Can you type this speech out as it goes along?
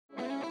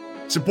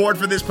Support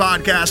for this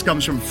podcast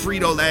comes from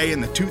Frito-Lay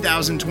and the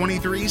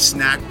 2023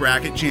 Snack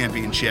Bracket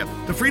Championship.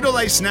 The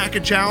Frito-Lay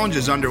Snack Challenge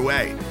is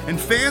underway, and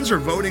fans are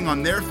voting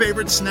on their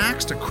favorite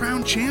snacks to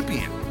crown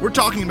champion. We're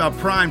talking about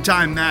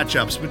prime-time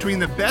matchups between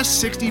the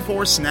best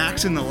 64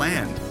 snacks in the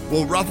land.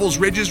 Will Ruffles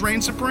Ridges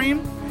reign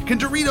supreme? Can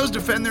Doritos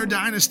defend their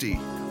dynasty?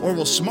 Or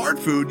will Smart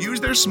Food use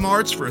their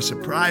smarts for a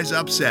surprise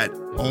upset?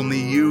 Only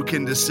you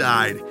can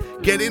decide.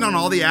 Get in on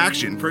all the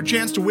action for a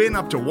chance to win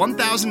up to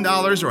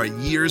 $1,000 or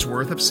a year's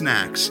worth of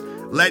snacks.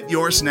 Let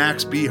your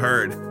snacks be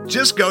heard.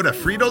 Just go to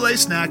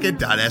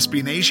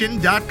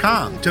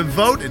fritolaysnacket.sbnation.com to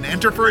vote and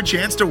enter for a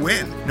chance to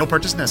win. No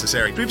purchase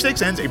necessary.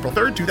 Sweepstakes ends April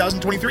 3rd,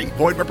 2023.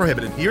 Void where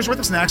prohibited. Year's worth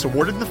of snacks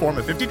awarded in the form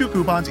of 52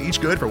 coupons, each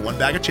good for one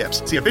bag of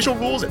chips. See official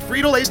rules at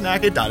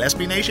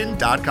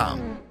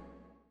fritolaysnacket.sbnation.com.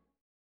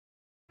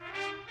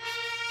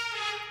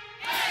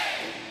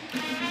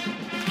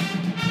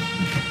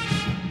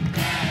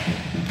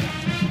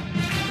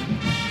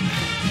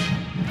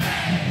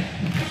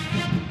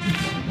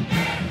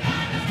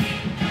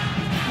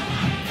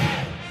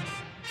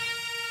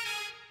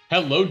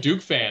 Hello,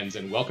 Duke fans,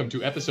 and welcome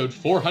to episode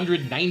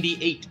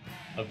 498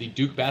 of the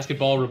Duke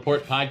Basketball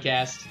Report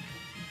podcast.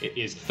 It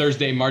is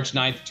Thursday, March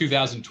 9th,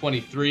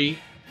 2023.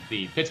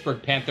 The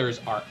Pittsburgh Panthers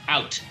are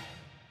out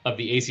of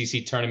the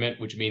ACC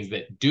tournament, which means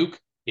that Duke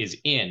is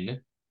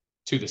in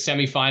to the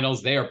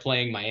semifinals. They are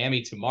playing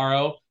Miami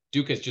tomorrow.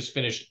 Duke has just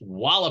finished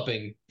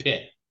walloping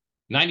Pitt,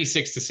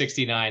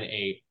 96-69,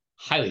 a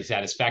highly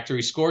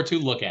satisfactory score to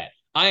look at.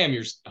 I am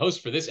your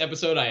host for this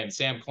episode. I am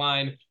Sam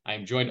Klein. I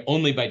am joined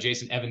only by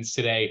Jason Evans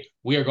today.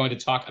 We are going to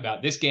talk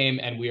about this game,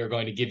 and we are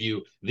going to give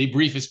you the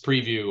briefest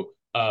preview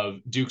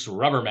of Duke's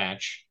rubber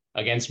match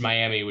against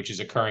Miami, which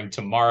is occurring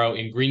tomorrow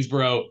in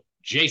Greensboro.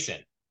 Jason,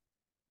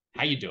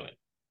 how you doing?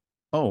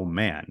 Oh,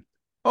 man.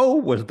 Oh,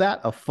 was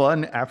that a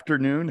fun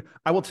afternoon?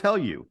 I will tell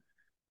you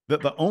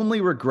that the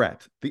only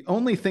regret, the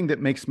only thing that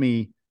makes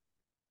me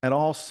at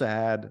all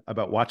sad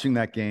about watching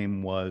that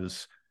game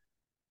was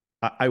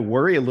I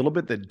worry a little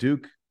bit that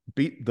Duke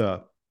beat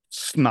the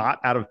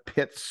snot out of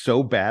Pitt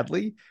so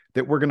badly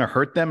that we're going to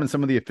hurt them in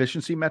some of the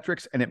efficiency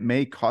metrics, and it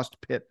may cost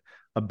Pitt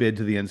a bid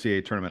to the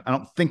NCAA tournament. I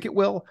don't think it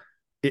will.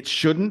 It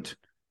shouldn't.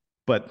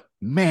 But,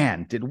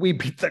 man, did we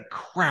beat the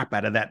crap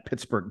out of that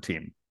Pittsburgh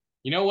team.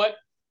 You know what?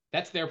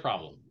 That's their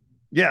problem.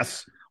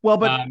 Yes. Well,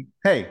 but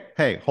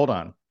hey, hold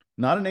on.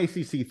 Not an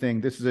ACC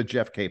thing. This is a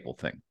Jeff Capel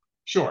thing.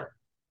 Sure.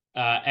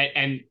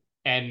 And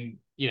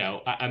you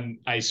know,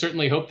 I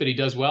certainly hope that he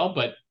does well,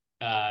 but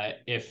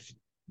if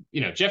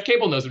you know, Jeff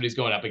Capel knows what he's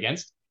going up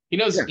against. He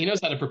knows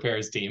how to prepare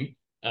his team.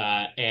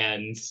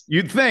 And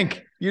you'd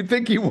think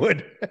he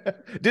would.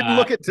 Didn't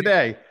look it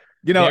today.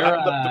 You know,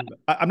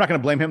 I'm not going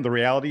to blame him. The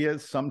reality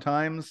is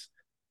sometimes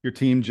your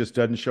team just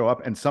doesn't show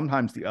up, and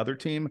sometimes the other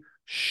team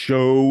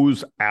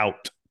shows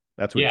out.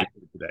 That's what Duke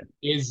did today.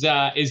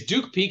 Is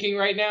Duke peaking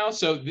right now?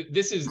 So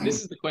this is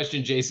the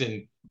question,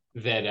 Jason,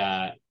 that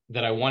I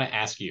want to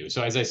ask you.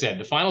 So as I said,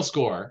 the final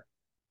score,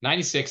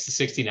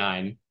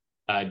 96-69.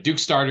 Duke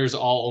starters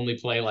all only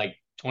play like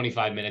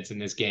 25 minutes in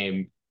this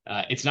game.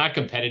 It's not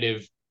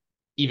competitive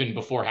even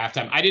before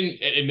halftime. I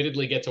didn't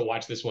admittedly get to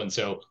watch this one,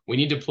 so we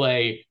need to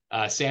play.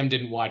 Sam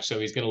didn't watch, so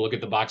he's going to look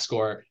at the box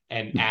score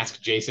and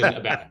ask Jason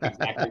about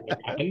exactly what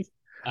happened.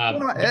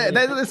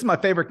 This is my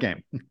favorite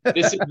game.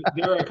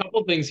 There are a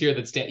couple things here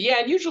that stand.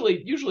 Yeah, and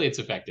usually it's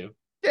effective.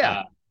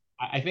 Yeah,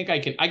 I think I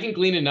can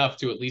glean enough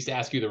to at least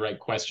ask you the right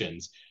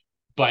questions.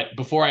 But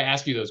before I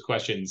ask you those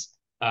questions,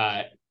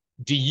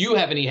 do you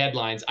have any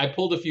headlines? I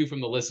pulled a few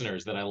from the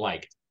listeners that I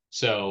liked.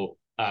 So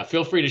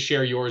feel free to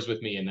share yours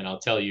with me, and then I'll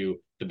tell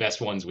you the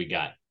best ones we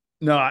got.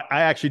 No, I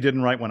actually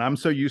didn't write one. I'm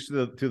so used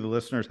to the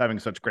listeners having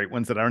such great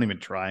ones that I don't even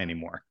try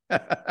anymore.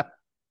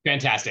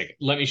 Fantastic.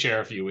 Let me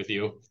share a few with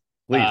you.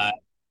 Please.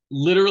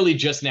 Literally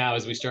just now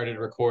as we started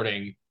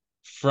recording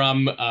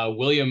from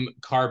William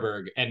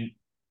Carberg. And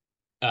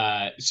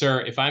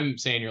sir, if I'm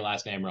saying your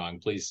last name wrong,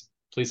 please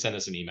send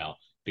us an email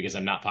because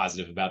I'm not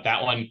positive about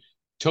that one.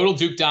 Total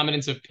Duke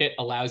dominance of Pitt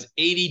allows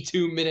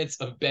 82 minutes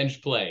of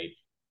bench play.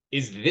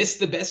 Is this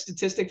the best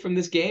statistic from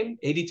this game?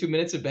 82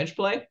 minutes of bench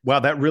play?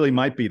 Wow, that really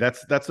might be.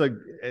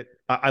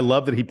 I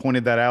love that he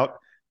pointed that out.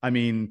 I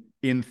mean,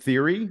 in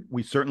theory,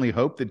 we certainly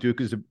hope that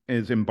Duke is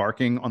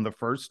embarking on the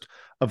first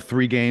of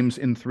 3 games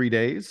in 3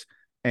 days,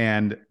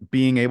 and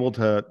being able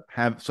to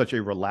have such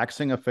a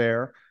relaxing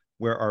affair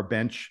where our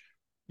bench,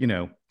 you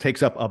know,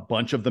 takes up a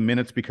bunch of the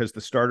minutes because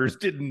the starters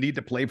didn't need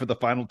to play for the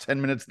final 10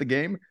 minutes of the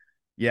game.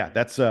 Yeah,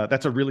 that's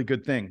a really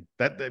good thing.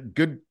 That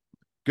good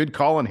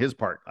call on his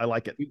part. I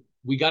like it.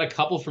 We got a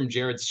couple from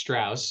Jared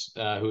Strauss,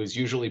 who is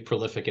usually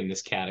prolific in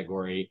this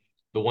category.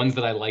 The ones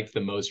that I liked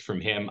the most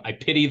from him, I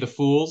pity the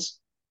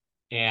fools.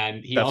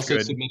 And he also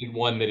submitted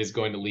one that is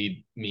going to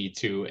lead me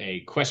to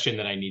a question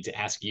that I need to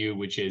ask you,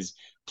 which is,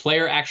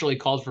 player actually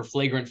called for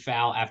flagrant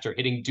foul after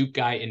hitting Duke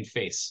guy in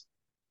face.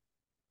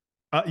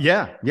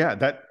 Yeah.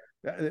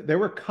 There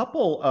were a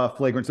couple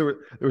flagrants. There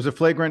was a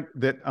flagrant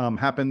that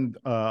happened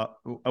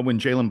when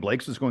Jalen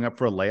Blakes was going up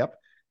for a layup.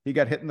 He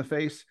got hit in the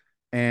face.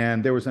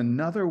 And there was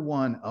another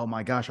one. Oh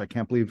my gosh, I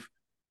can't believe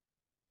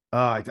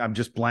I'm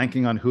just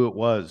blanking on who it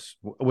was.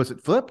 Was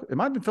it Flip? It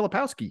might have been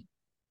Filipowski.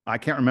 I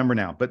can't remember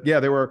now. But yeah,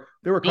 there were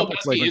a couple of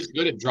Filipowski flagrant. is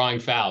good at drawing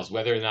fouls.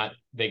 Whether or not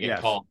they get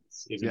Yes, called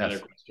is another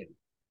yes. question.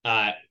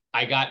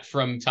 I got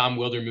from Tom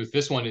Wildermuth.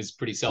 This one is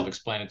pretty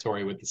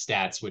self-explanatory with the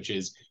stats, which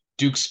is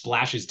Duke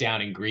splashes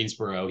down in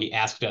Greensboro. He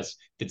asked us,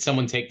 did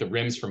someone take the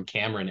rims from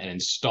Cameron and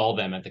install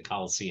them at the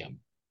Coliseum?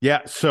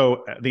 Yeah.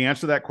 So the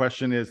answer to that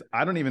question is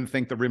I don't even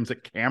think the rims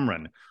at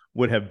Cameron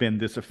would have been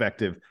this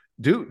effective.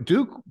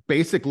 Duke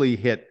basically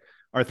hit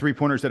our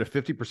 3-pointers at a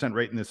 50%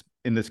 rate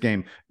in this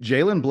game.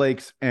 Jalen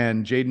Blakes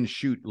and Jaden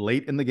Shoot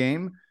late in the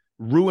game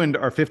ruined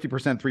our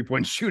 50%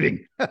 3-point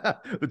shooting.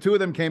 The two of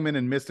them came in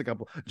and missed a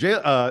couple.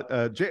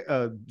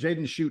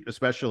 Jaden Shoot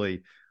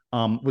especially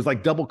was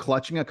like double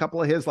clutching a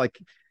couple of his. Like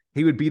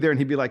he would be there and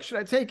he'd be like, "Should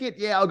I take it?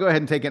 Yeah, I'll go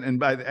ahead and take it."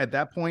 And at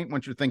that point,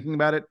 once you're thinking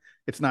about it,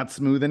 it's not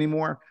smooth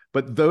anymore.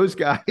 But those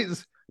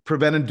guys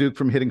prevented Duke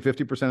from hitting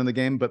 50% of the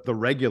game. But the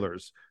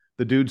regulars,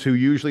 the dudes who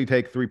usually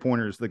take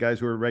 3-pointers, the guys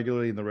who are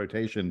regularly in the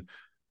rotation,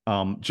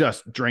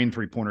 just drain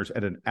 3-pointers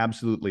at an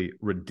absolutely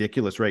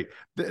ridiculous rate.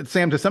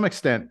 Sam, to some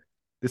extent,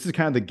 this is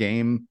kind of the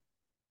game.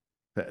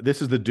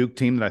 This is the Duke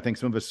team that I think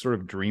some of us sort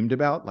of dreamed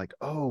about. Like,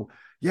 oh,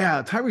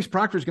 yeah, Tyrese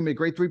Proctor is going to be a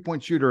great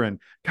 3-point shooter. And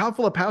Kyle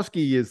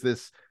Filipowski is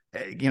this,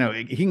 he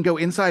can go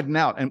inside and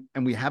out.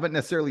 And we haven't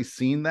necessarily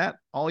seen that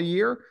all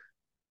year.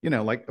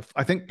 Like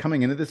I think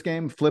coming into this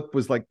game, Flip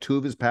was like 2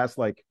 of his past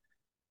like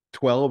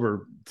 12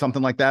 or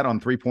something like that on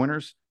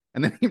 3-pointers.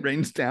 And then he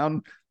rains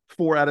down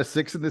 4 out of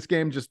 6 in this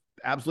game, just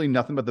absolutely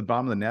nothing but the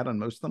bottom of the net on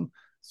most of them.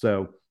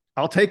 So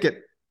I'll take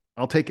it.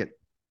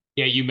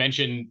 Yeah, you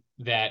mentioned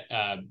that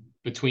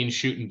between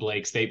Shoot and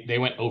Blakes, they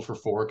went 0 for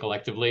 4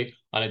 collectively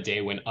on a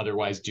day when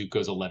otherwise Duke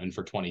goes 11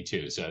 for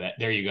 22. So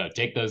there you go.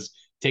 Take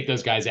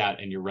those guys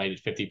out, and you're right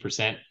at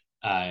 50%.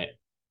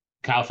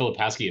 Kyle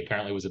Filipowski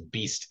apparently was a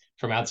beast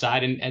from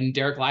outside, and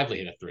Derek Lively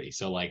hit a 3.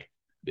 So like,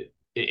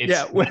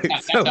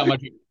 that's how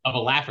much of a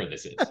laugher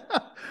this is.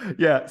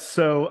 Yeah.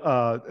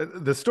 So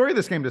the story of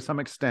this game, to some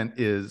extent,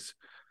 is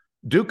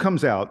Duke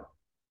jumps out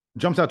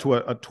to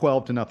a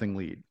 12-0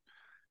 lead.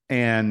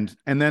 And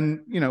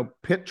then,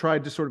 Pitt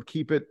tried to sort of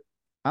keep it,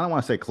 I don't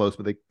want to say close,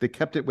 but they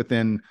kept it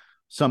within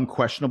some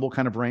questionable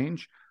kind of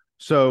range.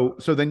 So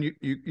then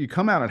you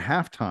come out at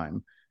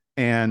halftime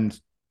and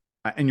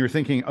you're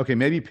thinking, okay,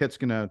 maybe Pitt's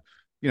going to,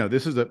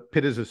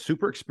 Pitt is a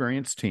super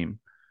experienced team.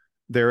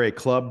 They're a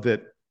club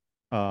that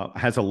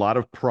has a lot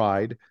of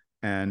pride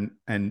and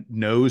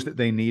knows that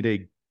they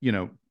need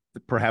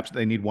perhaps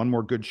they need one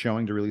more good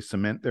showing to really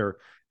cement their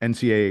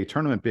NCAA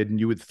tournament bid. And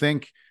you would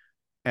think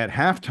at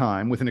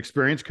halftime with an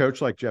experienced coach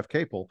like Jeff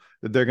Capel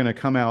that they're going to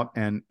come out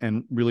and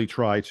really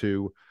try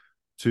to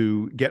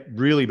get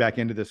really back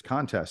into this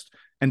contest.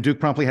 And Duke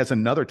promptly has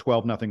another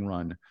 12-0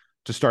 run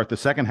to start the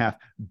second half.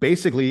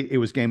 Basically, it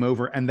was game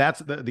over. And that's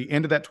the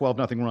end of that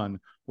 12-0 run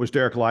was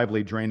Derek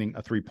Lively draining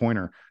a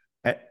 3-pointer.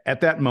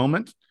 At that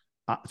moment,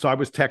 so I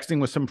was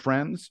texting with some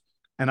friends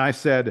and I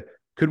said,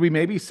 could we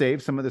maybe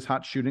save some of this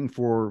hot shooting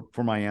for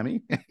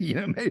Miami?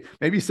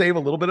 Maybe save a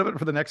little bit of it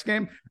for the next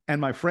game.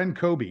 And my friend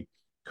Kobe,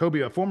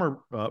 a former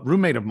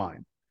roommate of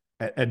mine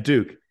at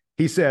Duke,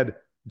 he said,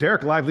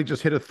 Derek Lively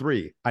just hit a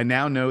 3. I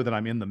now know that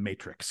I'm in the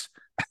Matrix.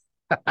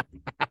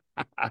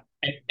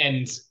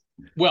 and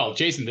well,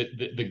 Jason,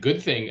 the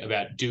good thing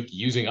about Duke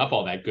using up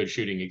all that good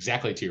shooting,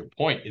 exactly to your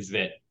point, is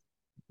that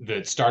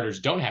the starters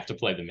don't have to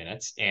play the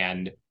minutes,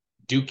 and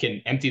Duke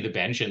can empty the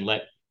bench and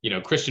let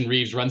Christian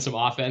Reeves run some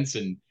offense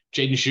and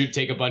Jaden Shoot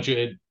take a bunch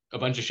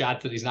of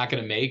shots that he's not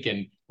going to make,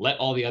 and let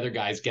all the other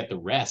guys get the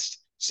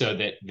rest so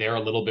that they're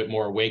a little bit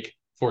more awake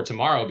for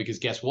tomorrow. Because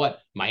guess what?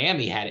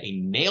 Miami had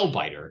a nail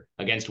biter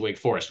against Wake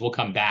Forest. We'll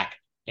come back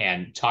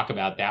and talk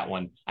about that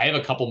one. I have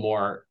a couple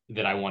more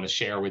that I want to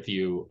share with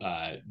you,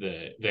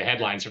 the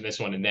headlines from this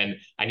one, and then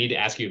I need to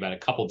ask you about a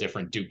couple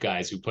different Duke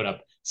guys who put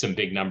up some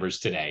big numbers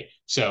today.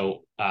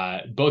 So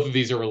both of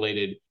these are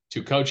related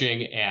to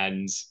coaching,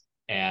 and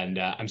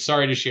I'm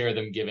sorry to share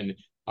them given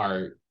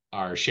our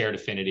shared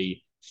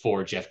affinity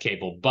for Jeff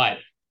Capel, but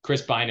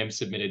Chris Bynum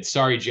submitted,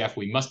 "Sorry, Jeff,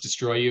 we must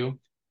destroy you."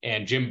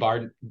 And Jim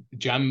Baumgartner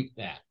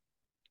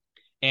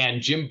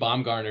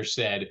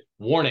said,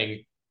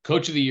 "Warning,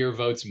 Coach of the Year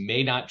votes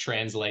may not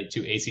translate to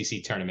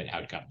ACC tournament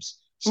outcomes."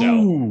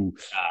 So,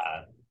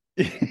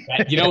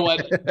 you know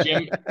what,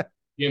 Jim,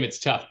 it's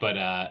tough, but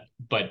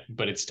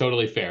it's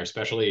totally fair,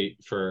 especially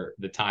for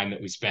the time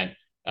that we spent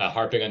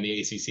harping on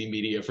the ACC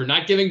media for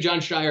not giving John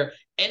Shire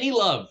any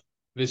love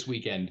this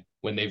weekend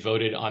when they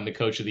voted on the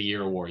Coach of the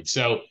Year award.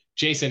 So,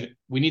 Jason,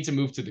 we need to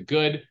move to the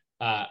good.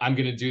 I'm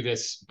going to do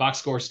this box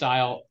score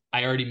style.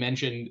 I already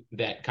mentioned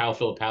that Kyle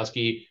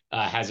Filipowski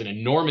has an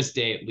enormous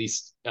day, at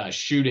least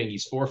shooting.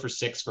 He's 4 for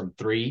 6 from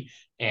 3,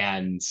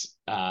 and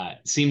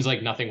seems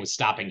like nothing was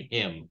stopping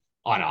him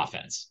on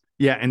offense.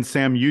 Yeah, and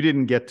Sam, you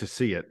didn't get to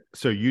see it,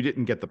 so you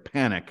didn't get the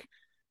panic,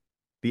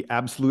 the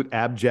absolute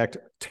abject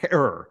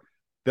terror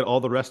that all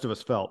the rest of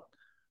us felt.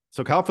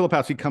 So Kyle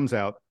Filipowski comes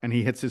out and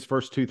he hits his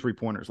first 2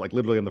 3-pointers, like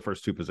literally on the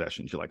first 2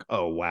 possessions. You're like,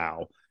 oh,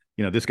 wow.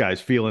 This guy's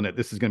feeling it.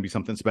 This is going to be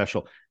something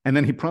special. And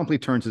then he promptly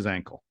turns his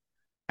ankle.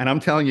 And I'm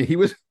telling you, he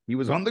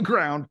was on the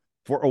ground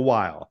for a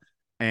while,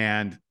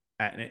 and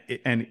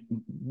and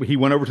he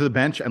went over to the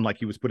bench and like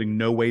he was putting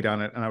no weight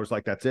on it, and I was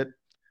like, that's it,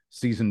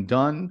 season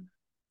done.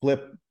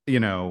 Flip,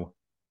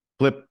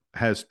 Flip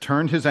has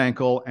turned his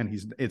ankle, and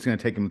it's going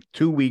to take him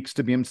 2 weeks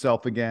to be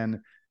himself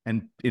again.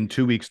 And in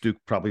 2 weeks, Duke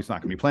probably is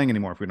not going to be playing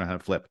anymore if we don't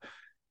have Flip.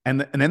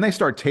 And then they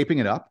start taping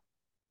it up,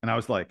 and I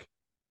was like,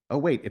 oh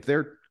wait, if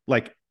they're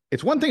like,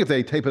 it's one thing if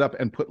they tape it up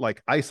and put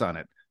like ice on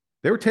it.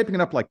 They were taping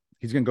it up like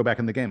he's going to go back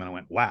in the game, and I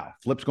went, wow,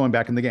 Flip's going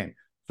back in the game.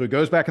 So he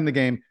goes back in the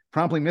game,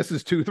 promptly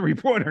misses 2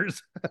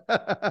 3-pointers.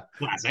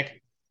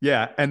 Classic.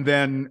 Yeah, and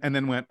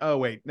then went, oh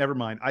wait, never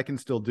mind, I can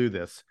still do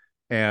this.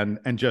 And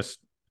just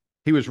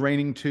he was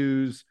raining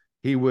twos,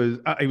 he was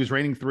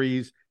raining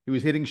threes, he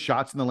was hitting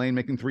shots in the lane,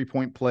 making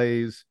 3-point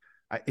plays.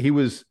 He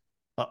was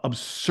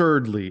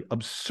absurdly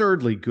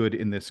good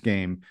in this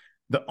game.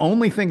 The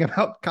only thing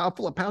about Kyle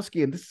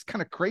Filipowski, and this is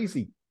kind of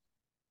crazy,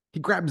 he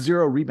grabbed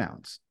 0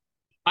 rebounds.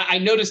 I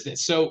noticed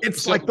this. So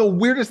it's like the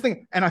weirdest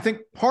thing. And I think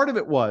part of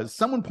it was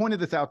someone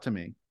pointed this out to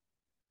me,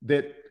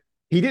 that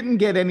he didn't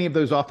get any of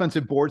those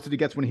offensive boards that he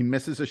gets when he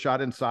misses a shot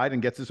inside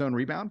and gets his own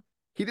rebound.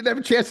 He didn't have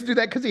a chance to do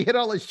that because he hit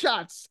all his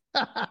shots.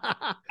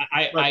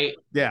 I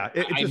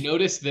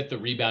noticed that the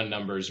rebound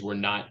numbers were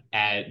not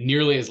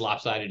nearly as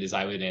lopsided as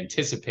I would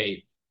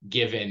anticipate,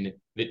 given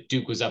that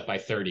Duke was up by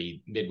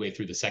 30 midway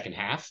through the second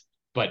half.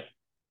 But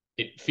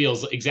it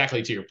feels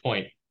exactly to your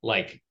point,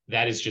 like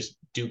that is just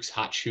Duke's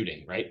hot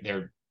shooting, right?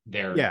 They're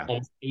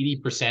almost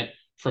 80%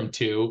 from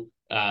 2.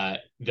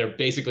 They're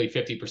basically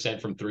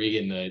 50% from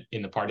 3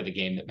 in the part of the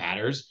game that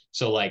matters.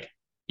 So like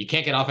you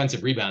can't get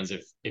offensive rebounds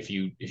if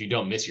you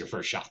don't miss your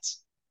first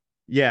shots.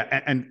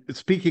 Yeah, and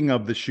speaking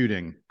of the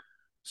shooting,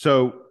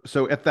 so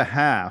at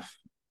the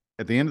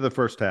end of the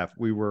first half,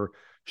 we were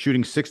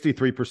shooting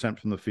 63%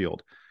 from the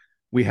field.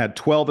 We had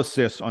 12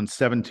 assists on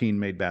 17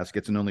 made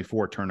baskets and only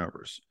 4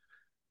 turnovers.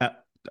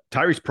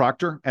 Tyrese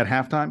Proctor at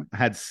halftime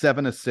had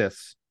 7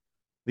 assists.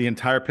 The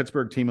entire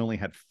Pittsburgh team only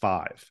had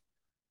 5.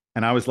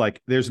 And I was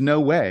like, there's no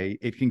way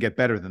it can get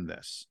better than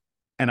this.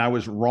 And I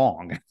was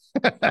wrong.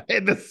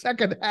 In the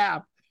second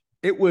half,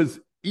 it was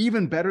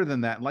even better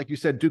than that. And like you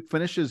said, Duke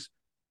finishes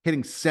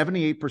hitting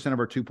 78% of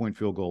our 2-point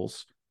field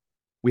goals.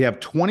 We have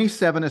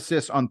 27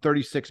 assists on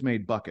 36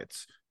 made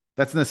buckets.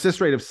 That's an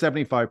assist rate of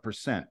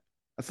 75%.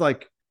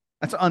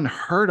 That's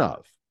unheard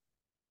of.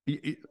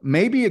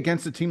 Maybe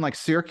against a team like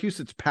Syracuse,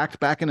 it's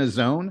packed back in a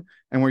zone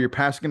and where you're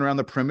passing around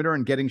the perimeter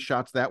and getting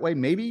shots that way.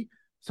 Maybe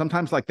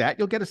sometimes like that,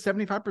 you'll get a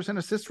 75%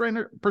 assist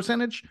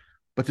percentage.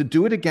 But to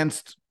do it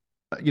against,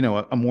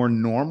 a more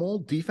normal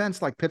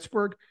defense like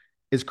Pittsburgh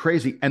is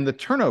crazy. And the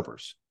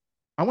turnovers,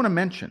 I want to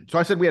mention. So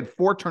I said we had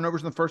 4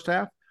 turnovers in the first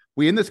half.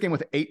 We end this game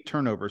with 8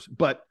 turnovers,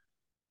 but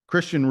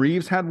Christian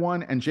Reeves had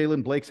 1 and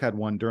Jalen Blakes had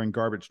 1 during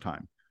garbage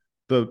time.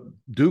 The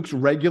Duke's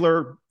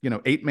regular,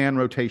 8-man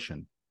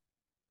rotation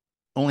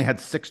only had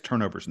 6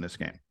 turnovers in this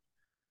game.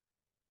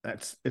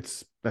 That's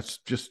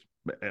just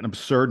an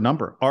absurd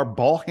number. Our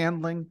ball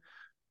handling,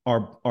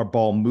 our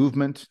ball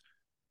movement,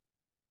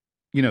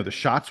 the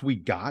shots we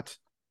got.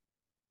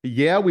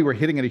 Yeah, we were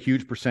hitting at a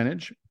huge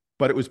percentage,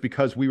 but it was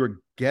because we were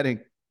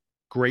getting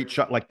great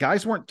shot. Like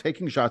guys weren't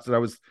taking shots that I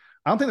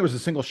don't think there was a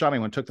single shot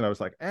anyone took that I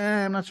was like,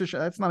 I'm not so sure.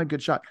 That's not a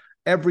good shot.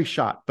 Every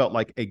shot felt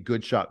like a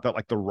good shot, felt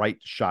like the right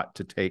shot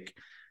to take.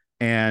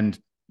 And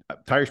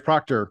Tyrese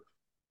Proctor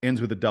ends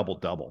with a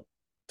double-double.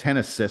 10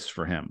 assists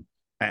for him.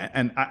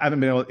 And I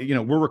haven't been able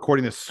to, we're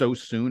recording this so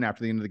soon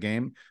after the end of the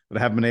game that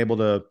I haven't been able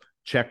to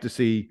check to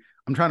see.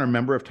 I'm trying to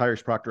remember if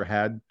Tyrese Proctor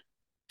had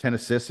 10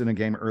 assists in a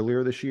game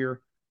earlier this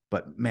year,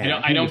 but man,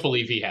 I don't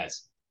believe he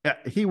has.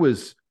 He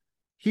was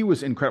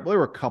incredible. There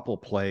were a couple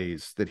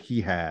plays that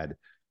he had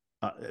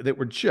that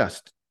were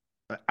just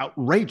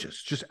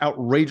outrageous, just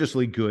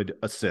outrageously good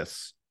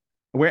assists.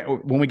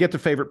 When we get to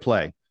favorite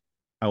play,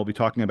 I will be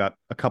talking about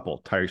a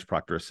couple Tyrese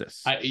Proctor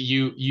assists.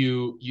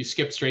 You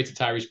skipped straight to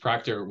Tyrese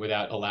Proctor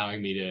without allowing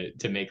me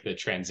to make the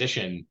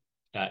transition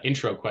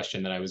intro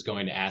question that I was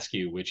going to ask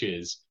you, which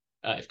is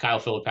if Kyle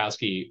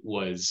Filipowski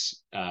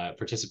was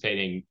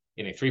participating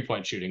in a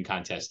 3-point shooting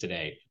contest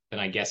today,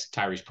 then I guess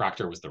Tyrese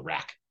Proctor was the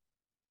rack.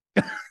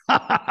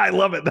 I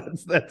love it.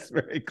 That's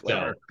very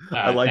clever. So,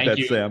 I like that,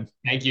 Sam.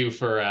 Thank you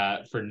for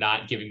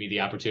not giving me the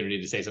opportunity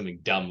to say something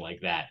dumb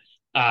like that.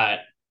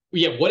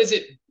 What is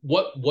it?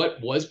 What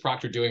was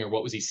Proctor doing, or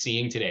what was he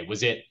seeing today?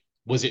 Was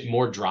it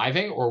more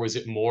driving, or was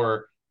it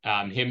more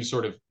him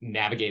sort of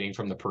navigating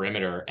from the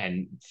perimeter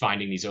and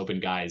finding these open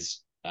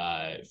guys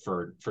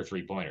for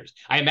 3-pointers?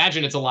 I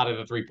imagine it's a lot of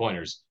the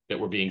 3-pointers that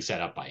were being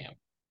set up by him.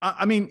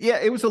 I mean, yeah,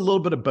 it was a little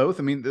bit of both.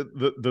 I mean,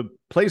 the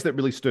plays that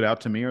really stood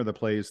out to me are the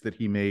plays that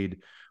he made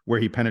where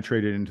he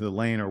penetrated into the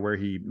lane or where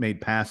he made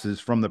passes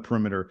from the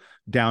perimeter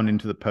down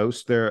into the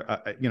post. There,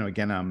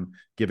 again, I'm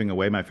giving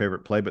away my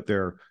favorite play, but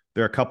there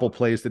are a couple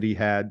plays that he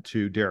had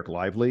to Derek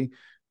Lively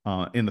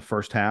in the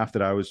first half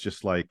that I was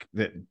just like,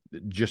 that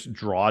just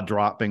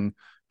dropping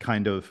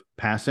kind of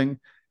passing.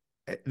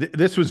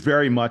 This was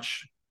very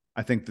much,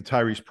 I think, the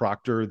Tyrese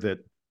Proctor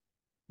that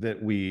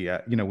that we,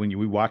 when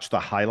we watched the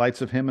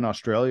highlights of him in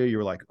Australia, you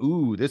were like,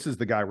 ooh, this is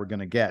the guy we're going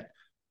to get.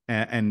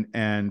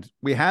 And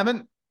we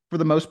haven't, for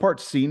the most part,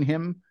 seen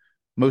him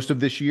most of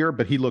this year,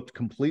 but he looked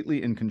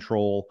completely in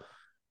control.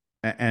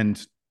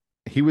 And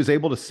he was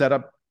able to set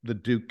up the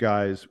Duke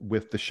guys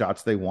with the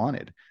shots they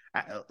wanted.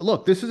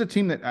 Look, this is a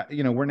team that,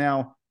 we're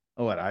now,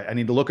 I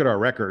need to look at our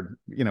record.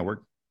 We're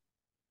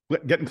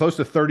getting close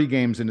to 30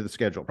 games into the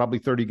schedule, probably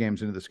 30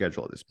 games into the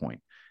schedule at this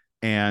point.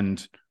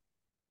 And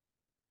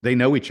they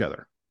know each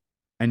other.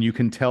 And you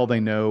can tell they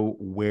know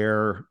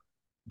where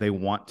they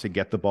want to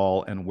get the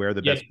ball and where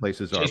the best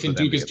places are. Jason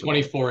Duke is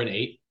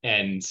 24-8,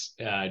 and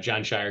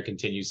John Shire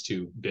continues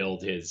to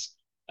build his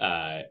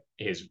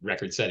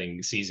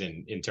record-setting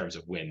season in terms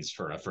of wins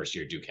for a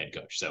first-year Duke head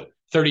coach. So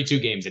 32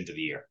 games into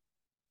the year.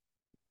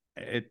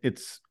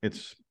 It's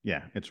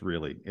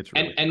really.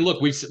 And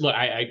look,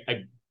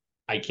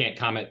 I can't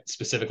comment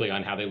specifically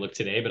on how they look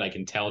today, but I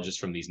can tell just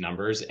from these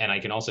numbers, and I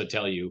can also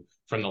tell you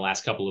from the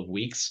last couple of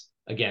weeks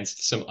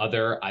against some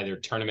other either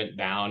tournament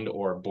bound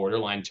or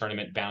borderline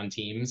tournament bound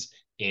teams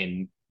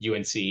in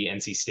UNC,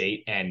 NC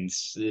State, and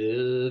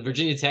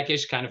Virginia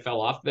Tech-ish kind of fell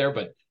off there,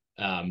 but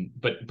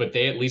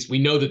they, at least we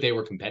know that they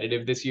were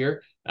competitive this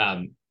year.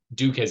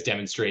 Duke has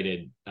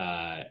demonstrated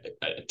a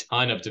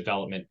ton of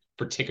development,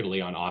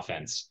 particularly on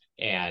offense,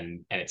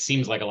 and it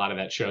seems like a lot of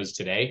that shows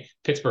today.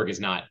 Pittsburgh is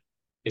not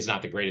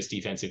the greatest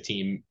defensive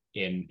team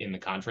in the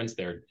conference.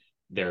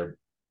 They're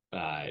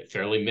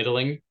fairly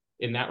middling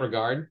in that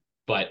regard,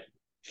 but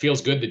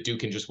feels good that Duke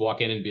can just walk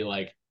in and be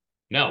like,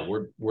 no,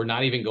 we're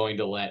not even going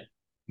to let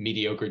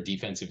mediocre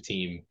defensive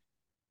team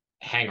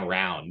hang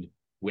around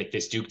with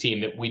this Duke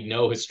team that we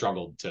know has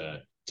struggled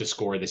to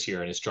score this year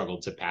and has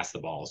struggled to pass the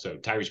ball. So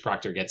Tyrese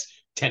Proctor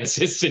gets 10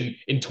 assists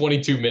in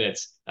 22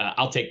 minutes.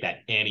 I'll take that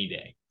any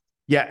day.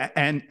 Yeah,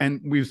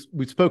 and we've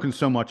spoken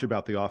so much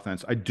about the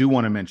offense. I do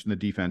want to mention the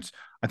defense.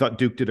 I thought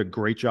Duke did a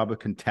great job of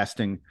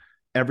contesting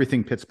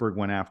everything Pittsburgh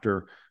went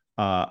after.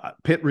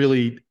 Pitt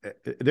really,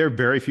 there are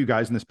very few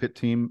guys in this Pitt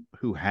team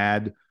who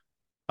had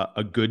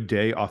a good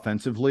day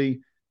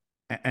offensively.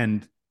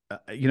 And,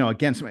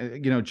 against,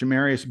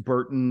 Jamarius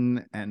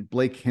Burton and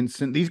Blake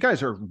Hinson, these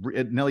guys are,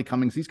 Nelly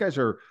Cummings, these guys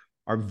are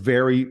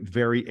very,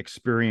 very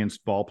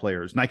experienced ball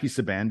players. Nike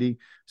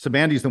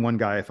Sabandi's the one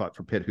guy I thought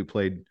for Pitt who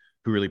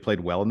really played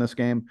well in this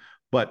game.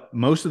 But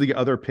most of the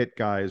other Pitt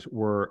guys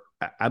were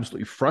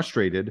absolutely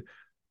frustrated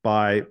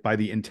by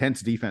the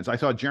intense defense. I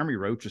saw Jeremy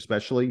Roach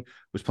especially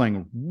was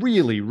playing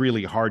really,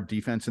 really hard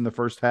defense in the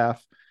first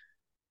half.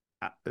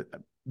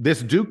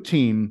 This Duke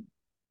team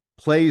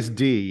plays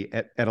D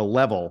at a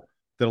level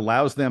that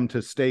allows them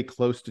to stay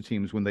close to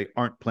teams when they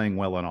aren't playing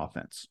well on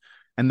offense.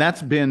 And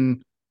that's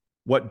been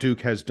what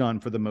Duke has done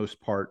for the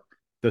most part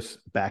this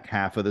back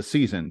half of the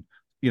season.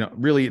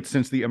 Really, it's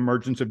since the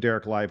emergence of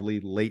Derek Lively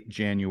late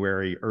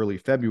January, early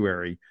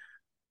February,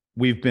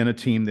 we've been a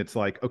team that's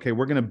like, okay,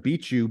 we're going to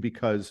beat you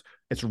because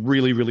it's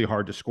really, really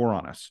hard to score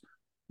on us.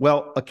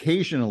 Well,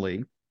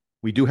 occasionally,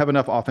 we do have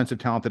enough offensive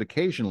talent that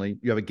occasionally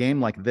you have a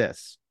game like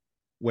this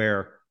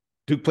where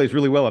Duke plays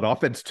really well at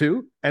offense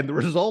too, and the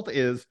result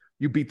is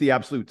you beat the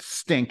absolute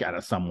stink out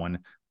of someone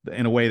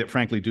in a way that,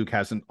 frankly, Duke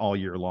hasn't all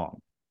year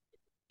long.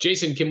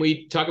 Jason, can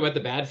we talk about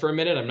the bad for a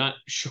minute? I'm not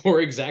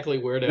sure exactly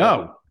where to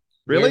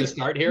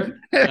start here.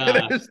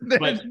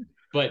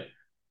 But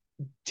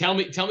tell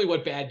me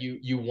what bad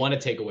you want to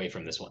take away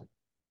from this one.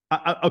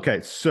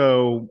 Okay,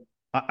 so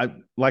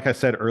like I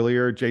said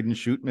earlier, Jaden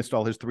Schutt missed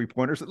all his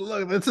 3-pointers.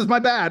 Look, this is my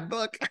bad.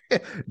 Look,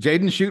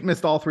 Jaden Schutt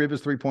missed all 3 of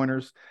his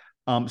 3-pointers.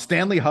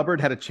 Stanley Hubbard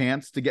had a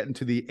chance to get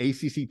into the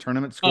ACC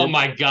tournament score. Oh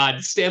my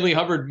God, Stanley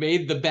Hubbard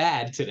made the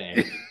bad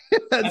today.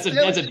 That's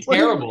a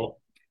terrible.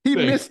 He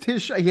missed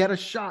his shot. He had a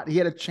shot. He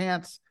had a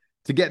chance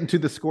to get into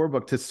the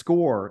scorebook to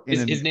score.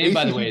 His name,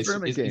 by the way,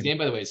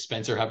 is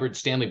Spencer Hubbard.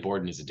 Stanley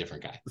Borden is a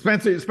different guy.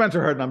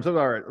 Spencer Hurden. I'm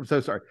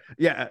so sorry.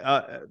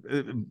 Yeah,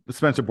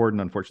 Spencer Borden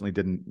unfortunately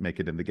didn't make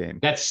it in the game.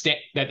 That's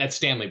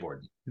Stanley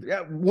Borden.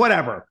 Yeah,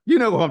 whatever. You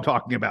know who I'm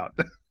talking about.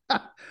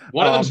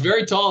 One of them's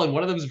very tall and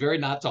one of them's very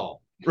not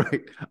tall.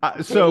 Right.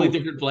 Totally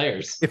different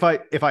players. If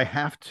I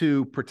have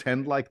to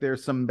pretend like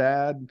there's some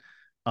bad,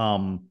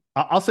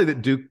 I'll say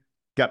that Duke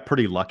got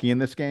pretty lucky in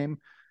this game.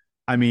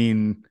 I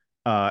mean,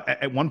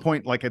 at one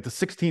point, like at the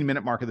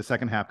 16-minute mark of the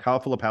second half, Kyle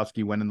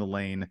Filipowski went in the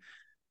lane.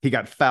 He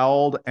got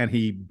fouled and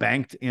he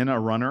banked in a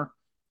runner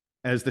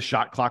as the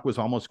shot clock was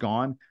almost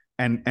gone.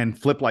 And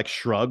Flip like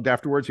shrugged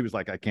afterwards. He was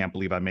like, I can't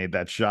believe I made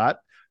that shot.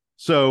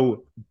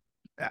 So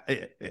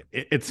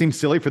it seems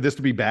silly for this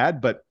to be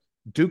bad, but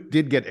Duke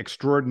did get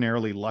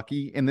extraordinarily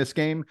lucky in this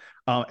game.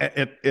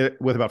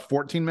 With about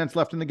 14 minutes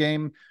left in the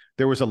game,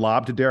 there was a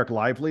lob to Derek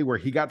Lively where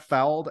he got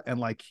fouled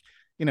and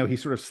he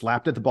sort of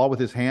slapped at the ball with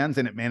his hands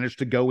and it managed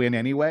to go in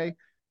anyway.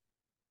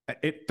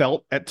 It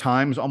felt at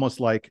times almost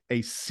like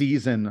a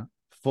season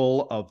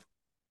full of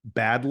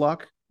bad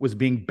luck was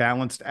being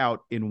balanced out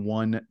in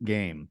one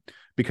game,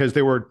 because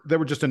there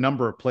were just a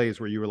number of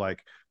plays where you were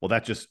like, well,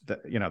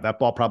 that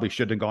ball probably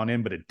shouldn't have gone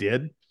in, but it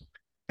did.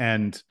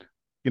 And,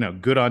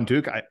 good on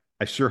Duke.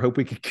 I sure hope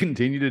we can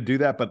continue to do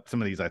that, but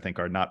some of these I think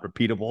are not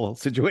repeatable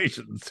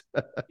situations.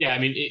 Yeah, I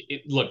mean,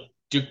 look,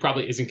 Duke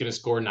probably isn't going to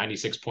score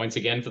 96 points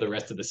again for the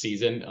rest of the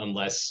season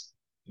unless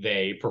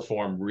they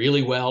perform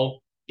really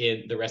well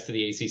in the rest of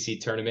the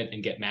ACC tournament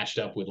and get matched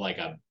up with like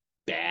a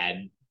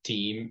bad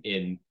team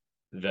in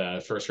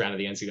the first round of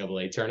the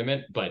NCAA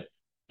tournament. But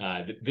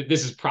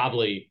this is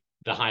probably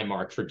the high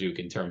mark for Duke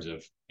in terms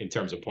of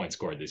points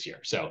scored this year.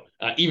 So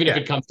even if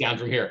it comes down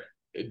from here,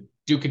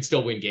 Duke can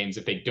still win games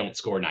if they don't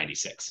score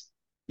 96.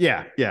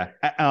 Yeah.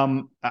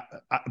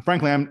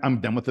 Frankly,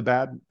 I'm done with the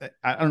bad.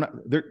 I don't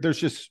know.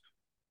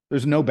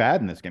 There's no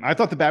bad in this game. I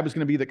thought the bad was going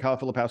to be that Kyle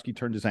Filipowski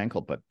turned his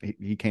ankle, but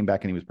he came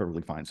back and he was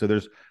perfectly fine. So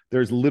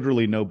there's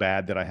literally no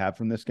bad that I have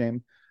from this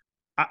game.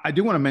 I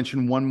do want to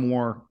mention one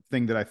more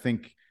thing that I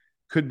think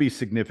could be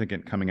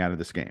significant coming out of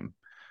this game.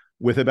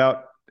 With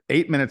about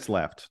 8 minutes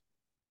left,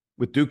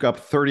 with Duke up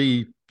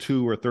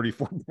 32 or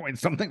 34 points,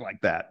 something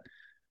like that,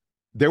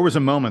 there was a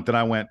moment that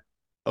I went,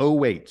 oh,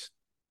 wait.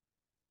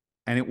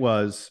 And it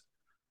was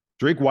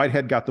Drake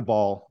Whitehead got the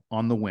ball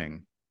on the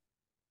wing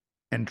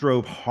and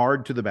drove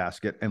hard to the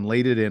basket and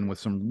laid it in with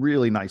some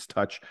really nice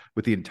touch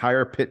with the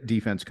entire Pitt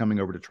defense coming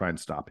over to try and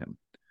stop him.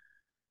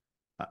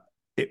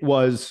 It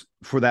was,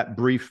 for that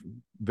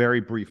very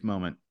brief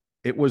moment,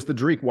 it was the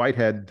Drake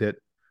Whitehead that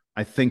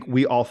I think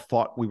we all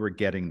thought we were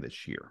getting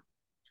this year.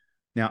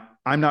 Now,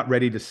 I'm not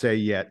ready to say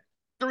yet,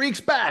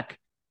 Drake's back.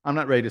 I'm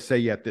not ready to say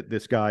yet that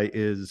this guy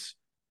is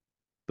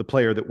the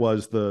player that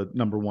was the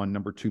number 1,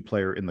 number 2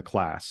 player in the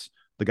class,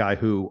 the guy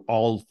who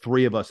all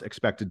three of us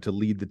expected to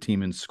lead the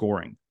team in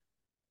scoring.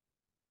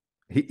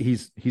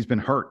 He's been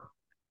hurt,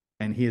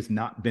 and he has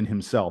not been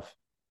himself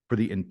for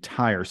the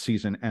entire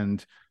season.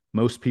 And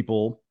most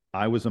people,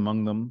 I was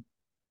among them,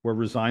 were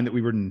resigned that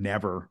we were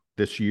never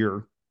this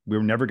year. We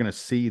were never going to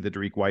see the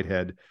Drake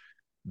Whitehead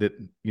that,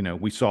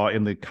 we saw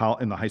in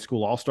the high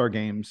school all-star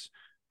games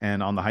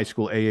and on the high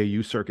school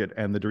AAU circuit,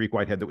 and the Drake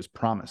Whitehead that was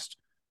promised.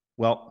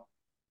 Well,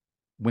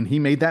 when he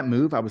made that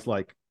move, I was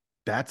like,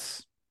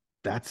 that's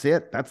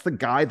it. That's the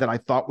guy that I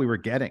thought we were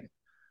getting.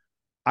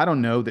 I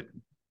don't know that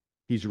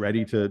he's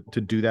ready to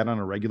do that on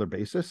a regular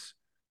basis,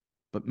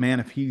 but man,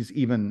 if he's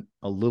even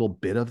a little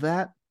bit of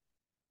that,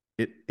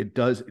 it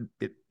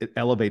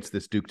elevates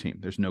this Duke team.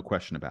 There's no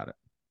question about it.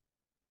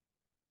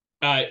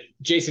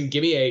 Jason,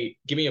 give me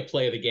a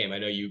play of the game. I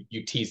know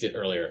you teased it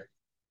earlier.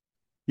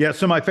 Yeah.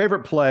 So my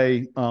favorite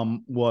play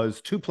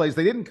was 2 plays.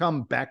 They didn't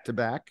come back to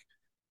back,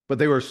 but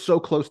they were so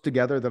close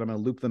together that I'm going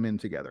to loop them in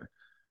together.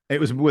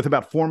 It was with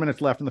about 4 minutes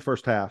left in the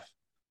first half.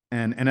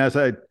 And as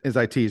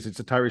I teased, it's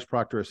a Tyrese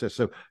Proctor assist.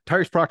 So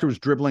Tyrese Proctor was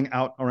dribbling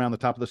out around the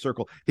top of the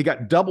circle. He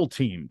got double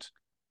teamed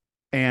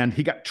and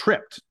he got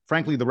tripped.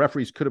 Frankly, the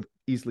referees could have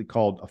easily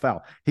called a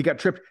foul. He got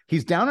tripped.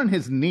 He's down on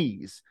his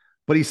knees,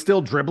 but he's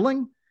still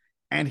dribbling.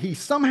 And he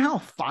somehow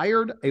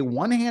fired a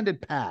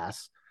one-handed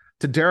pass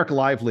to Derek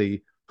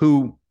Lively,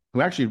 who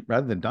actually,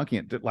 rather than dunking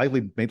it,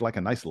 Lively made like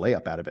a nice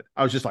layup out of it.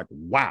 I was just like,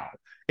 wow.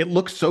 It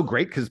looked so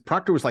great because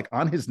Proctor was like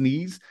on his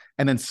knees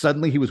and then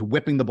suddenly he was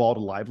whipping the ball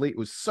to Lively. It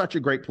was such a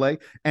great play.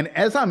 And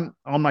as I'm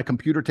on my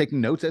computer taking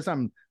notes, as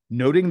I'm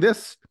noting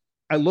this,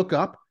 I look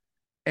up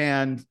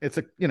and it's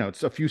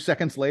a few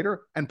seconds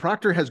later and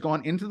Proctor has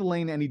gone into the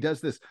lane and he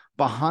does this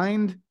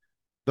behind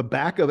the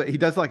back of it. He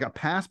does like a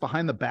pass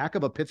behind the back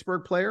of a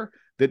Pittsburgh player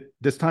that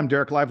this time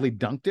Derek Lively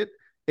dunked it.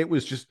 It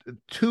was just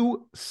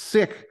 2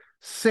 sick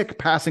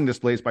passing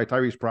displays by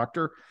Tyrese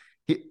Proctor.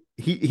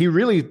 He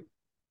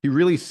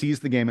really sees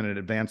the game at an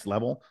advanced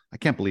level. I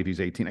can't believe he's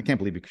 18. I can't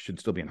believe he should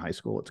still be in high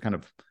school. It's kind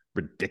of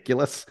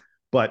ridiculous.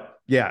 But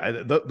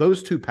yeah,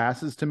 those 2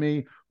 passes to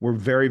me were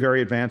very,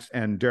 very advanced.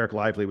 And Derek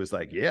Lively was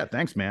like, yeah,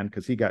 thanks, man,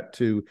 because he got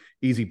 2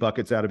 easy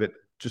buckets out of it.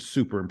 Just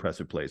super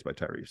impressive plays by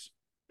Tyrese.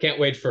 Can't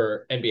wait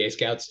for NBA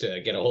scouts to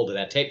get a hold of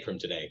that tape from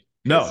today.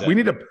 No, we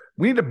need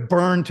to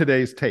burn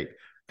today's tape.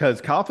 Because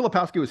Kyle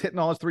Filipowski was hitting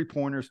all his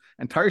 3-pointers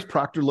and Tyrese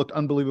Proctor looked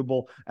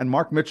unbelievable. And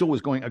Mark Mitchell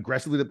was going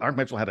aggressively. Mark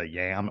Mitchell had a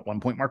yam at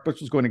one point. Mark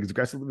Mitchell was going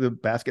aggressively to the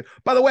basket.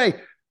 By the way,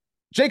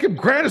 Jacob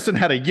Grandison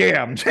had a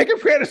yam. Jacob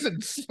Grandison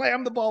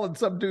slammed the ball in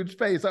some dude's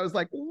face. I was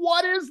like,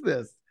 what is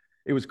this?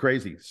 It was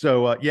crazy.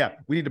 So, yeah,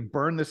 we need to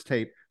burn this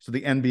tape so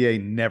the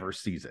NBA never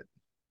sees it.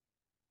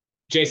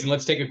 Jason,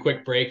 let's take a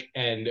quick break.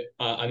 And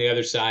on the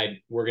other side,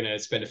 we're going to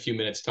spend a few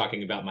minutes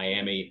talking about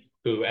Miami,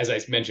 who, as I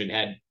mentioned,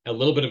 had a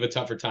little bit of a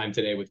tougher time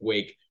today with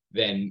Wake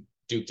than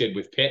Duke did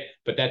with Pitt.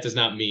 But that does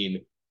not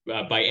mean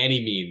by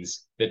any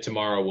means that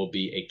tomorrow will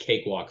be a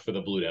cakewalk for the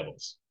Blue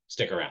Devils.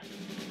 Stick around.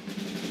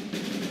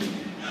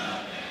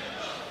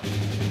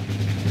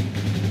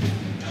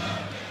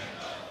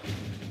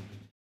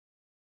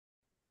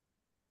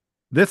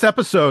 This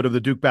episode of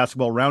the Duke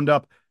Basketball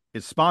Roundup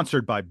is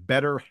sponsored by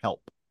BetterHelp.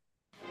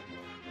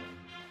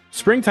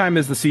 Springtime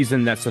is the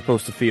season that's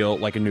supposed to feel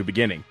like a new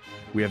beginning.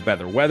 We have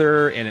better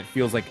weather, and it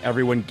feels like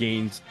everyone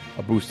gains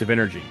a boost of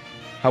energy.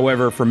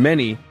 However, for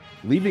many,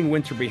 leaving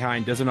winter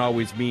behind doesn't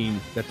always mean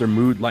that their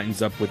mood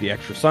lightens up with the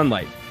extra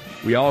sunlight.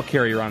 We all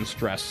carry around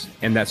stress,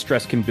 and that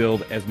stress can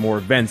build as more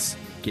events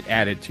get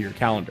added to your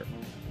calendar.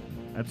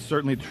 That's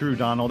certainly true,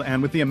 Donald.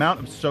 And with the amount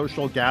of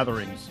social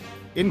gatherings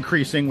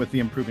increasing with the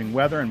improving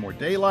weather and more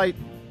daylight,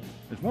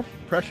 there's more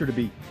pressure to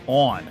be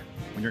on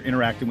when you're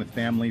interacting with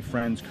family,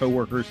 friends,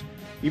 coworkers,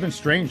 even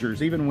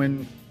strangers, even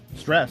when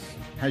stress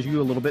has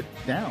you a little bit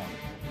down.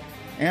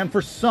 And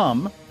for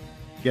some,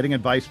 getting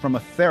advice from a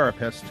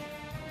therapist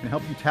can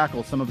help you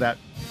tackle some of that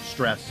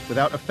stress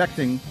without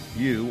affecting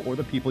you or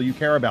the people you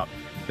care about.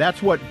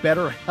 That's what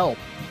BetterHelp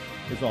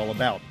is all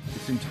about.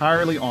 It's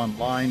entirely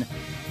online,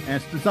 and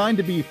it's designed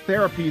to be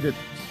therapy that's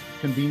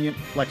convenient,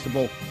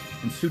 flexible,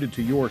 and suited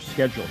to your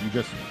schedule. You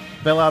just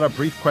fill out a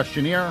brief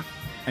questionnaire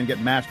and get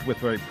matched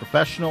with a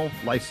professional,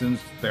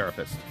 licensed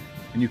therapist.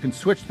 And you can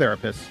switch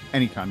therapists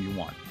anytime you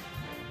want.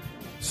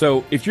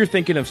 So if you're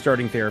thinking of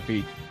starting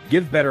therapy,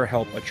 give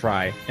BetterHelp a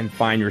try and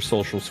find your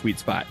social sweet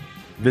spot.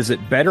 Visit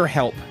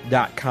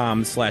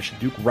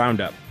betterhelp.com/Duke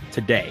Roundup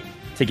today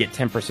to get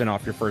 10%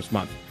 off your first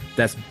month.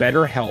 That's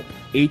BetterHelp,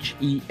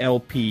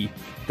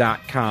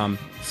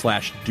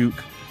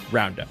 HELP.com/Duke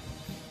Roundup.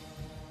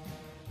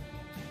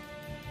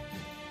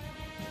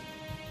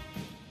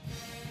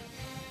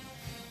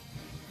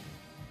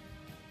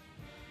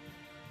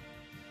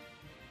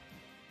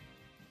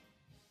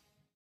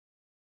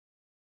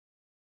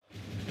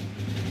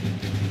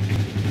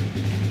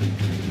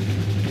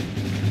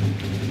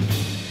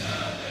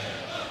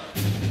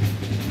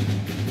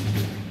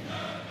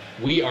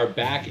 We are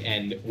back,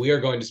 and we are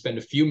going to spend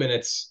a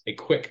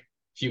quick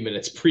few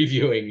minutes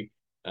previewing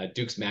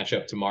Duke's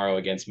matchup tomorrow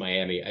against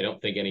Miami. I don't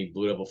think any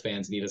Blue Devil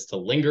fans need us to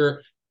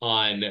linger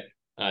on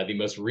the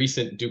most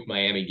recent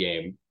Duke-Miami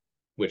game,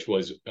 which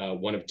was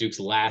one of Duke's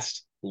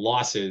last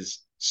losses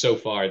so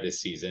far this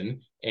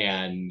season.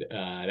 And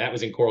that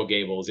was in Coral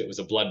Gables. It was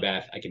a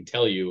bloodbath, I can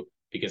tell you,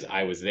 because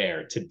I was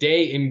there.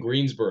 Today in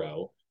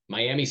Greensboro,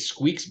 Miami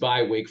squeaks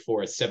by Wake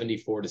Forest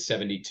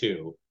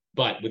 74-72,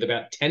 but with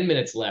about 10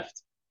 minutes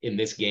left in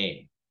this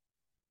game,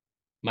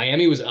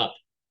 Miami was up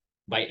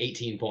by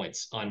 18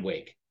 points on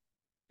Wake.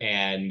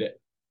 And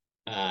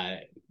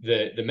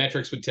the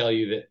metrics would tell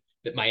you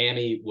that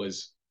Miami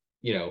was,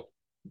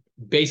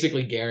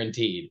 basically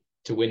guaranteed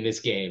to win this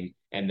game.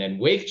 And then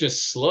Wake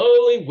just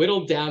slowly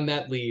whittled down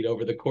that lead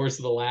over the course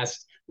of the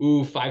last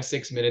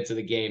 5-6 minutes of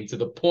the game, to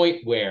the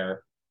point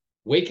where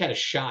Wake had a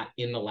shot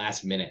in the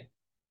last minute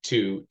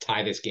to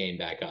tie this game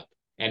back up.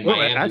 And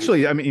Miami,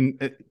 actually,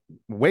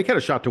 Wake had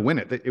a shot to win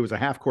it. It was a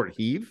half-court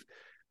heave,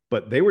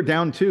 but they were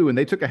down 2, and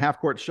they took a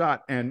half-court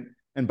shot. And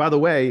by the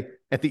way,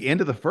 at the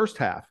end of the first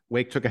half,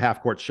 Wake took a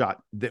half-court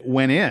shot that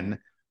went in,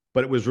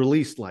 but it was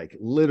released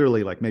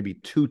literally maybe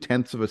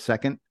 0.2 of a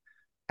second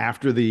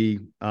after the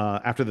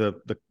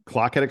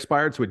clock had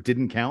expired, so it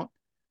didn't count.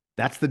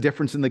 That's the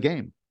difference in the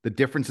game. The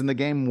difference in the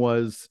game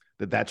was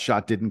that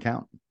shot didn't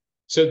count.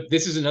 So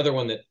this is another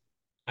one that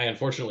I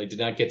unfortunately did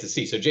not get to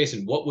see. So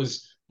Jason, what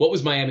was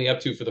Miami up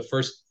to for the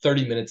first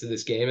 30 minutes of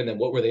this game, and then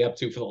what were they up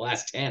to for the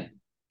last 10?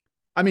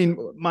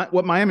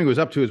 What Miami was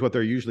up to is what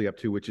they're usually up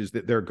to, which is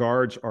that their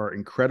guards are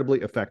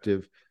incredibly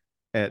effective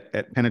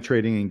at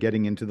penetrating and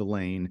getting into the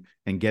lane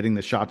and getting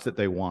the shots that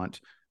they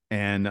want.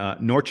 And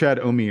Norchad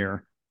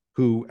Omier,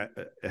 who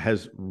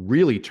has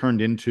really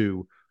turned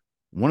into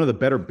one of the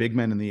better big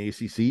men in the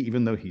ACC,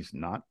 even though he's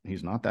not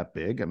that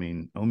big. I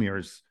mean,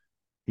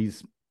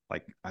 he's I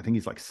think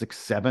he's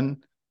 6'7",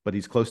 but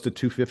he's close to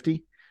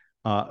 250.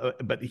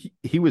 But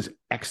he was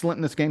excellent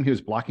in this game. He was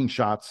blocking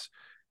shots.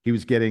 He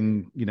was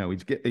getting,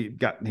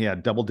 he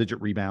had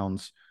double-digit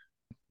rebounds.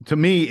 To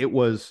me, it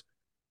was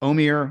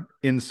Omier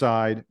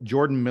inside,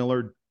 Jordan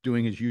Miller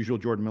doing his usual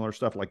Jordan Miller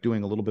stuff,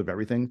 doing a little bit of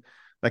everything.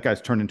 That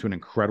guy's turned into an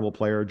incredible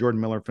player.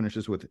 Jordan Miller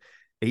finishes with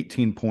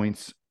 18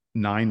 points,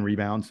 9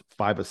 rebounds,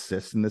 5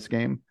 assists in this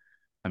game.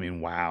 I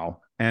mean,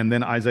 wow. And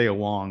then Isaiah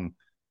Wong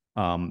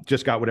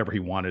just got whatever he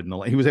wanted in the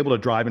lane. He was able to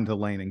drive into the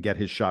lane and get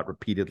his shot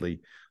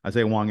repeatedly.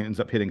 Isaiah Wong ends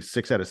up hitting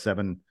 6 out of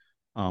 7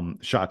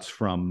 shots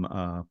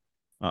from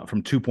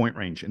 2-point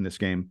range in this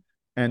game.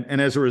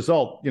 And as a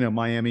result,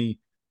 Miami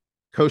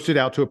coasted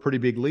out to a pretty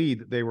big lead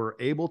that they were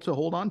able to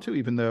hold on to,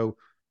 even though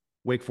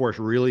Wake Forest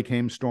really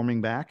came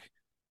storming back.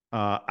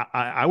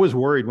 I was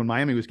worried when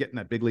Miami was getting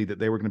that big lead that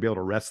they were going to be able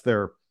to rest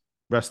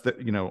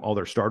all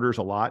their starters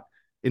a lot.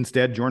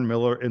 Instead, Jordan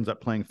Miller ends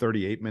up playing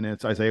 38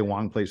 minutes. Isaiah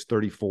Wong plays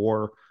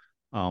 34.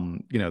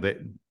 They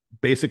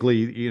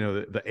basically,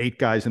 the 8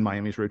 guys in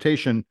Miami's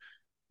rotation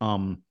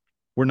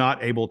were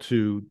not able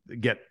to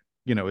get,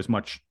 as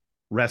much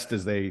rest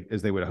as they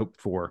would have hoped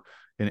for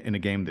in a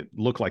game that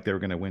looked like they were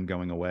going to win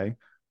going away.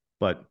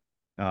 But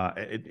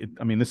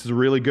this is a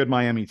really good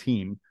Miami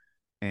team,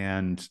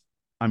 and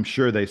I'm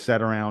sure they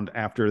sat around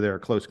after their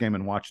close game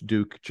and watched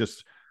Duke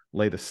just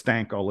lay the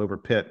stank all over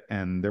Pitt,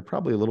 and they're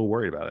probably a little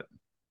worried about it.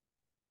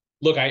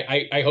 Look,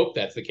 I hope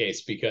that's the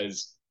case,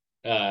 because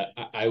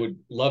I would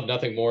love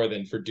nothing more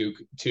than for Duke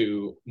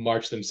to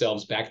march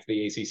themselves back to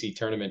the ACC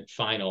tournament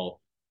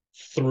final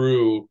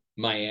through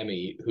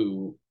Miami,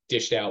 who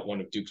dished out one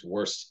of Duke's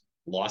worst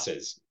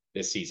losses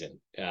this season,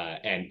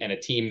 and a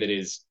team that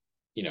is,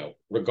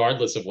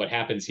 regardless of what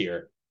happens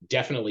here,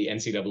 definitely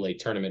NCAA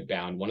tournament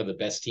bound, one of the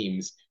best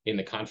teams in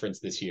the conference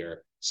this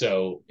year.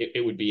 So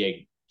it would be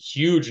a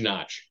huge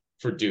notch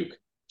for Duke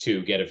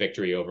to get a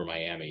victory over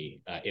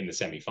Miami in the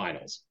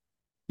semifinals.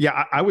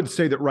 Yeah, I would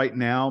say that right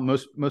now,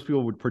 most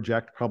people would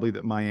project probably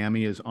that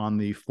Miami is on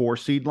the 4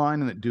 seed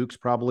line and that Duke's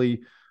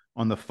probably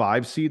on the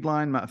 5 seed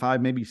line,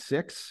 5, maybe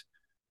 6.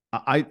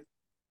 I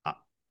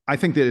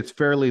think that it's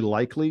fairly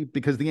likely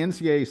because the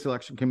NCAA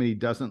selection committee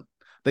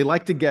they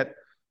like to get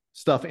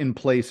stuff in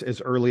place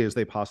as early as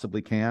they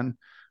possibly can.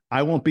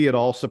 I won't be at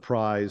all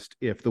surprised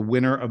if the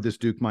winner of this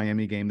Duke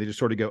Miami game, they just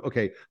sort of go,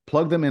 okay,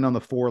 plug them in on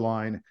the 4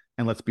 line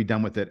and let's be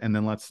done with it. And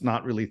then let's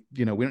not really,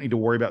 we don't need to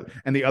worry about,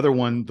 and the other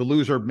one, the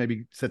loser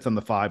maybe sits on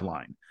the 5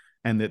 line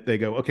and that they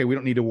go, okay, we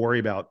don't need to worry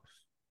about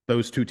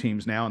those 2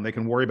 teams now. And they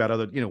can worry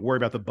about worry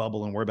about the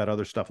bubble and worry about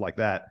other stuff like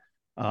that.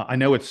 I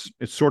know it's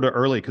sort of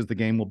early because the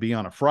game will be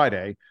on a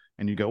Friday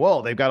and you go,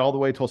 oh, they've got all the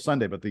way till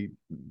Sunday. But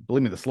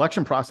believe me, the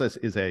selection process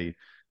is a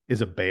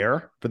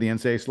bear for the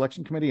NCAA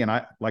selection committee. And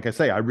I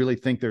really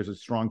think there's a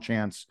strong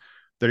chance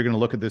they're going to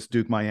look at this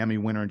Duke Miami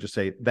winner and just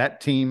say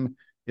that team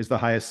is the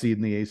highest seed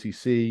in the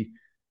ACC.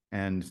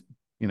 And,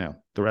 the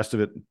rest of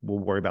it we'll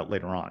worry about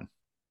later on.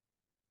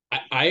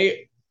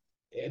 I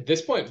at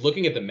this point,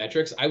 looking at the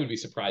metrics, I would be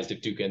surprised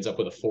if Duke ends up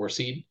with a 4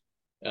 seed.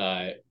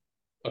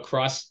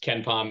 Across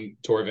KenPom,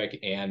 Torvik,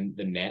 and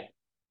the net,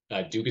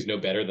 Duke is no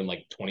better than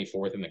like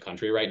 24th in the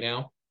country right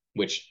now,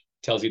 which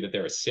tells you that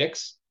they're a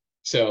 6.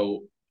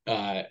 So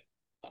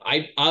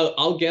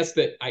I'll guess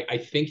that I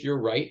think you're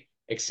right,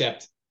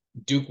 except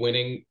Duke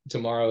winning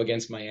tomorrow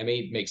against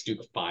Miami makes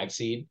Duke a 5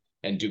 seed,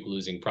 and Duke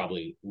losing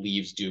probably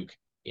leaves Duke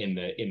in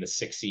the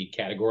 6 seed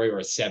category, or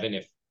a 7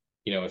 if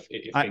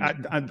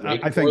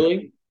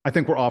I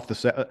think we're off the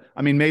set.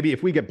 I mean, maybe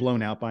if we get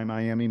blown out by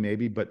Miami,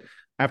 maybe, but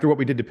after what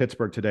we did to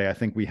Pittsburgh today, I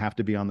think we have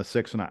to be on the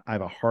 6, and I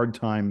have a hard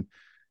time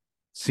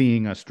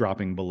seeing us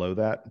dropping below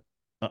that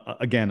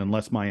again,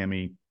 unless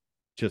Miami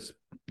just,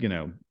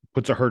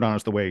 puts a hurt on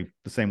us the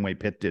same way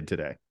Pitt did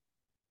today.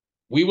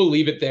 We will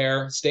leave it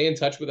there. Stay in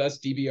touch with us,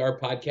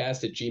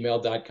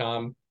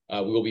 dbrpodcast@gmail.com.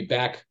 We will be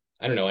back,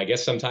 I don't know, I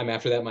guess sometime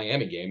after that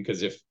Miami game,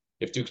 because if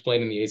Duke's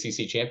playing in the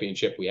ACC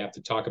championship, we have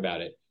to talk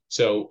about it.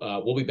 So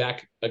we'll be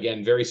back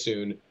again very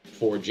soon.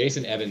 For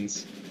Jason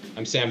Evans,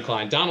 I'm Sam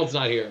Klein. Donald's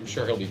not here. I'm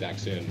sure he'll be back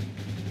soon.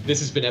 This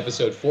has been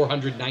episode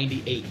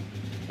 498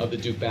 of the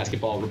Duke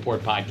Basketball Report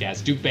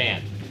podcast. Duke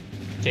Band,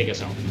 take us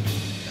home.